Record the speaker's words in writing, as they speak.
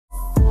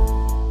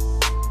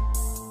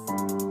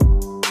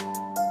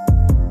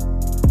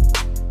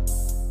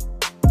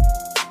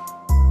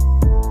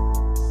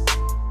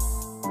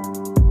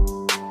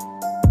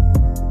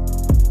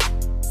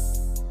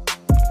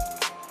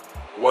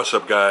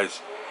What's up,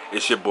 guys?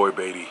 It's your boy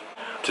Beatty.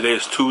 Today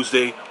is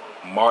Tuesday,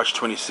 March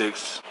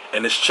 26th,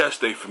 and it's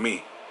chest day for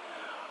me.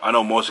 I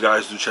know most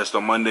guys do chest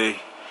on Monday,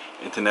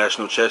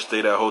 International Chest Day,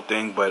 that whole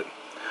thing, but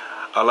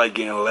I like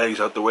getting legs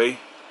out the way,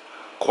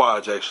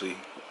 quads actually,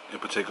 in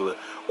particular.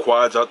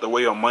 Quads out the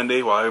way on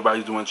Monday while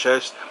everybody's doing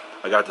chest.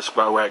 I got the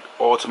squat rack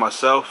all to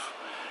myself,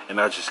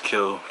 and I just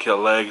kill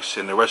legs,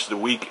 and the rest of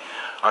the week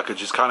I could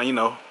just kind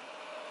of,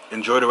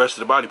 enjoy the rest of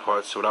the body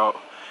parts without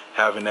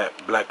having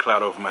that black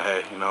cloud over my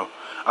head.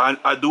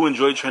 I do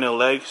enjoy training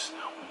legs,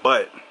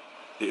 but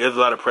there is a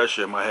lot of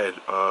pressure in my head.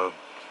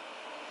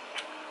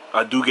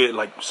 I do get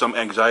like some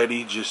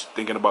anxiety just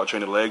thinking about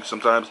training legs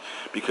sometimes,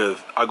 because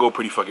I go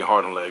pretty fucking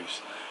hard on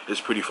legs.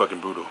 It's pretty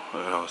fucking brutal,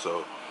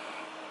 so.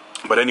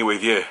 But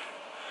anyways, yeah,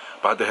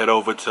 about to head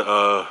over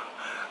to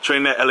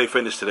train at LA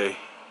Fitness today,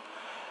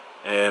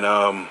 and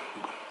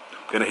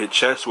gonna hit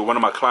chest with one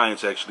of my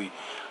clients actually.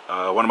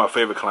 One of my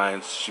favorite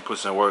clients. She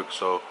puts in work,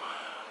 so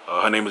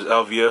her name is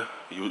Elvia.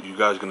 You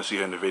guys are gonna see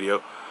her in the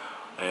video.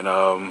 And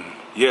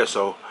yeah,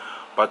 so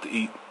about to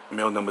eat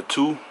meal number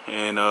 2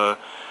 and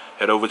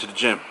head over to the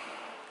gym.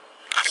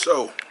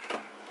 So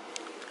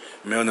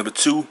meal number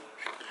 2,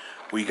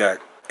 we got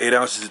 8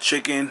 ounces of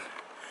chicken,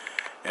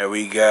 and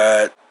we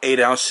got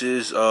 8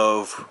 ounces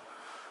of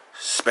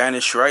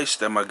Spanish rice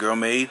that my girl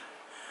made,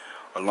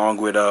 along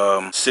with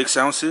 6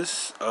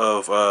 ounces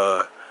of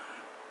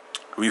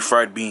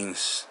refried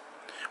beans.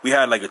 We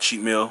had like a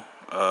cheat meal.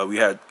 We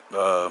had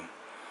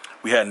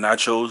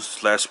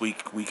nachos last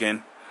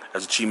weekend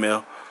as a cheat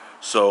meal,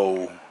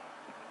 so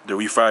the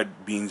refried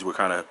beans were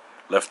kind of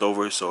left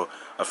over. So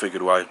I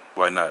figured, why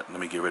not? Let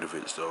me get rid of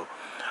it. So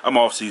I'm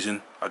off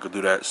season. I could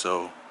do that.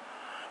 So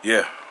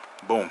yeah,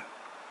 boom.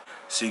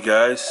 See you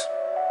guys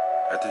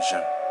at the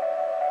gym.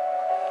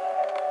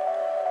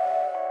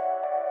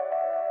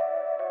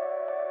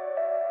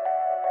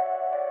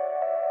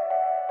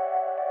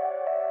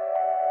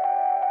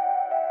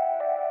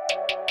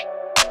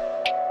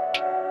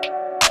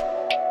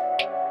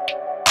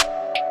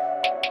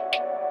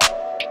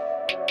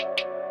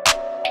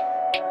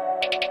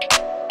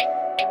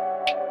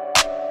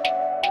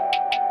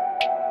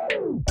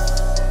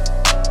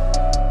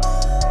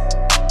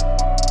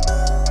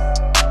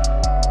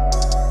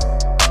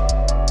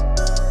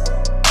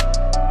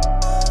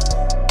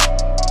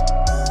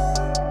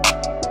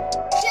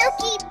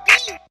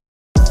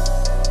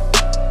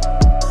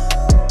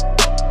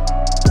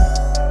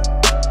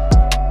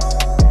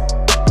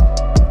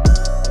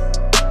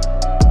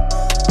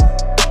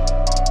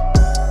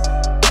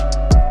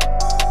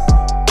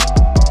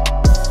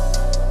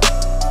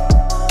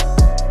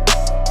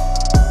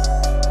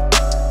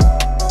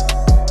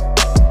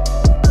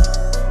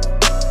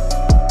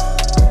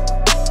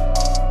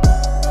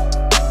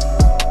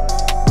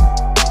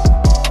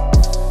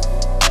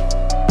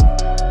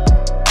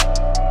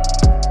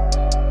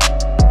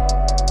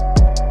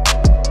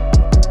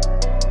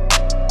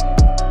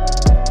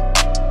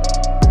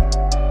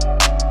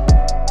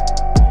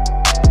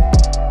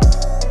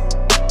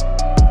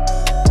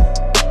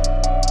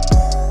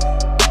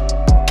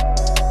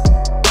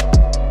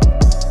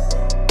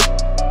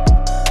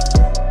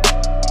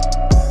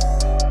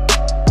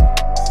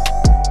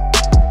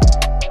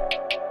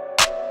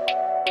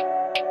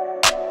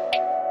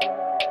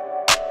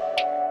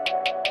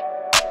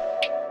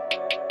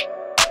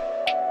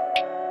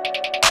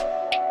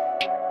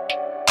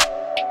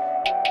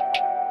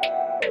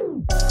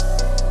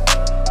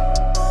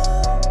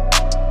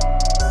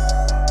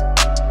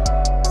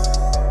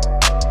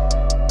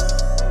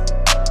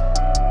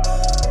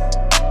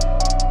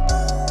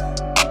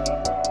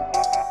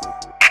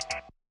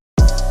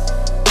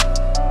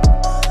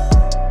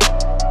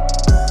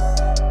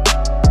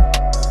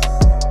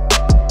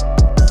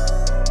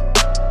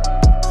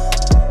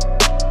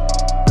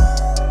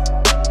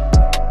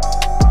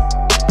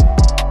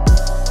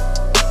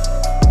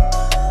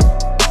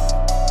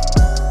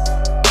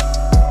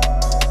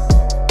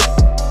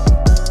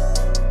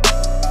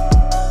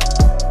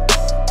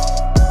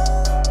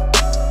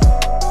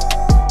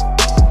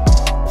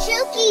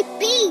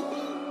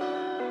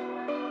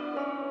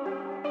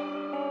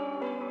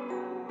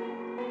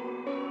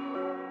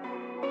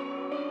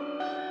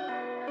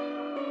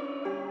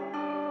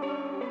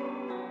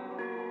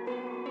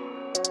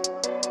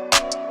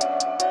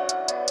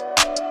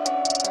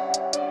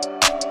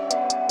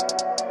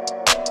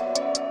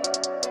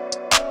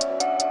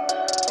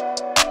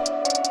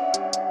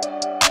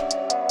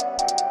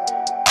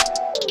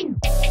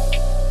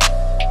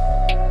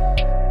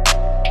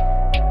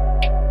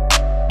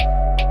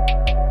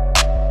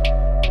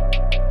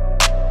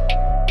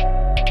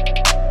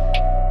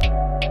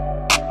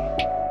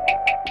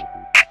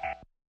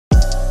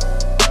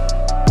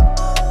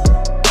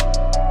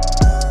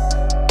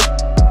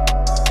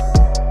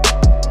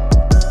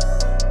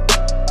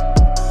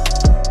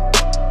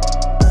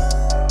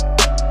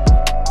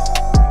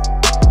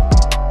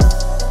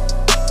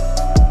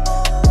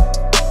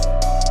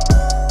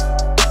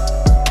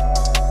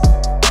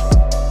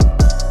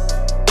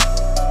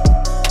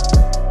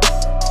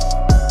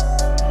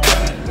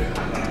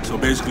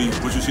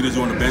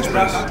 doing the bench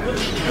press.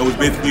 It was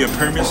basically a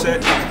pyramid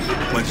set,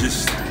 but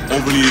just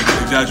overly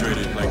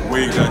exaggerated, like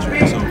way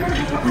exaggerated. So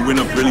we went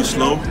up really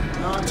slow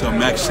to a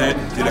max set,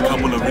 did a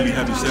couple of really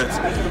heavy sets,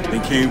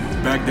 then came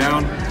back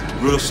down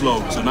real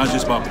slow. So not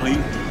just by plate,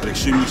 but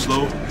extremely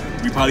slow.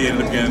 We probably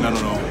ended up getting, I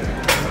don't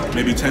know,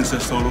 maybe 10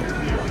 sets total,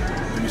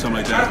 maybe something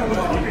like that.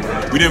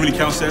 But we didn't really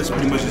count sets,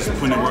 pretty much just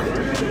putting in work.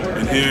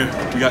 And here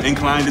we got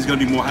incline. It's gonna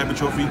be more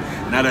hypertrophy,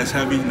 not as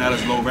heavy, not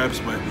as low reps,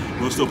 but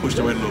we'll still push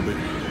the weight a little bit.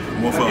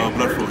 More for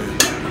blood flow here.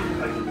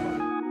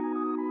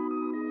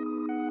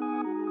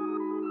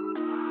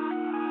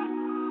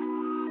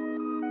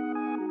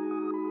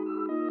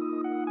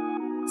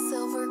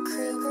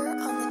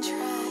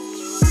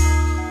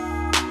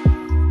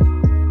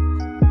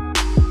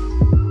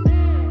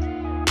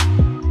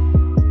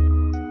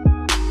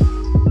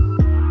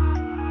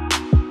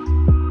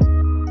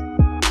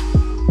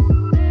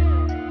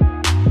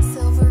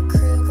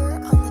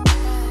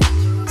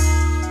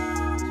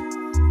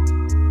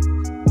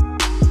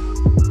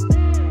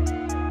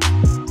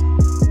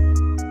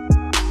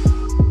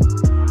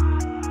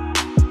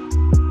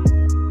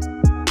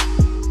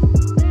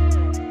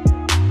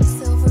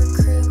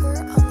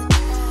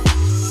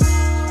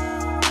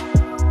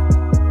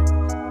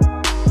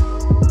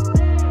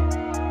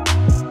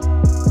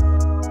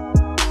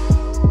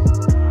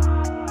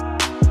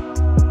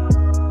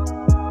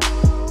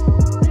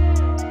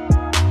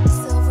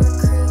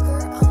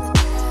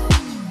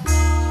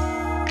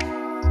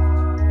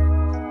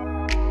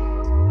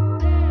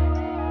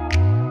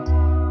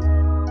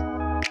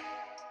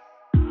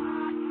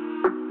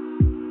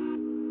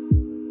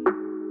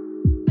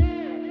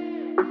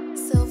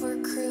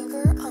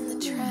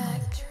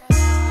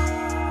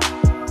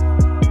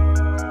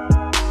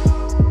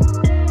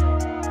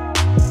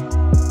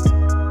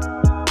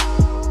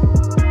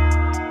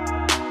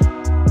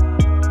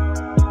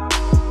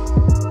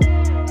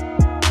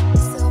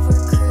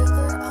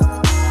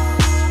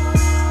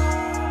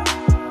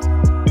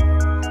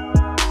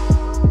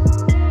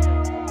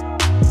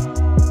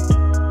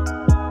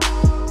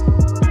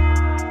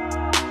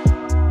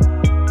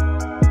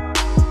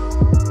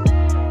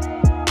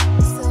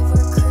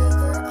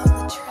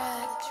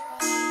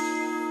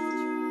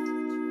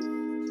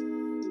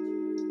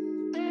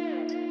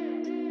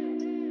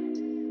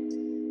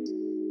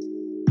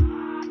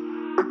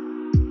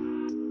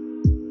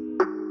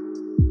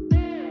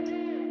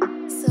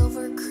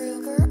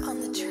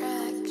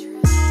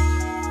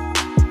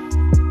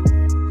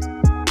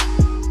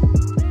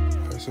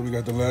 So we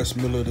got the last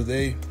meal of the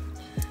day.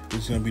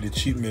 It's gonna be the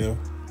cheat meal.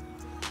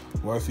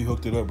 Wifey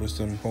hooked it up with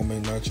some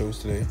homemade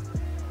nachos today.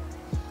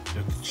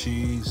 Got the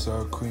cheese,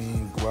 sour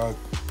cream, guac,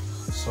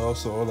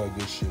 salsa, all that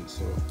good shit.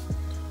 So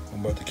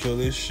I'm about to kill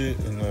this shit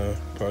and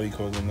probably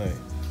call it a night.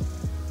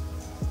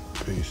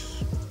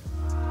 Peace.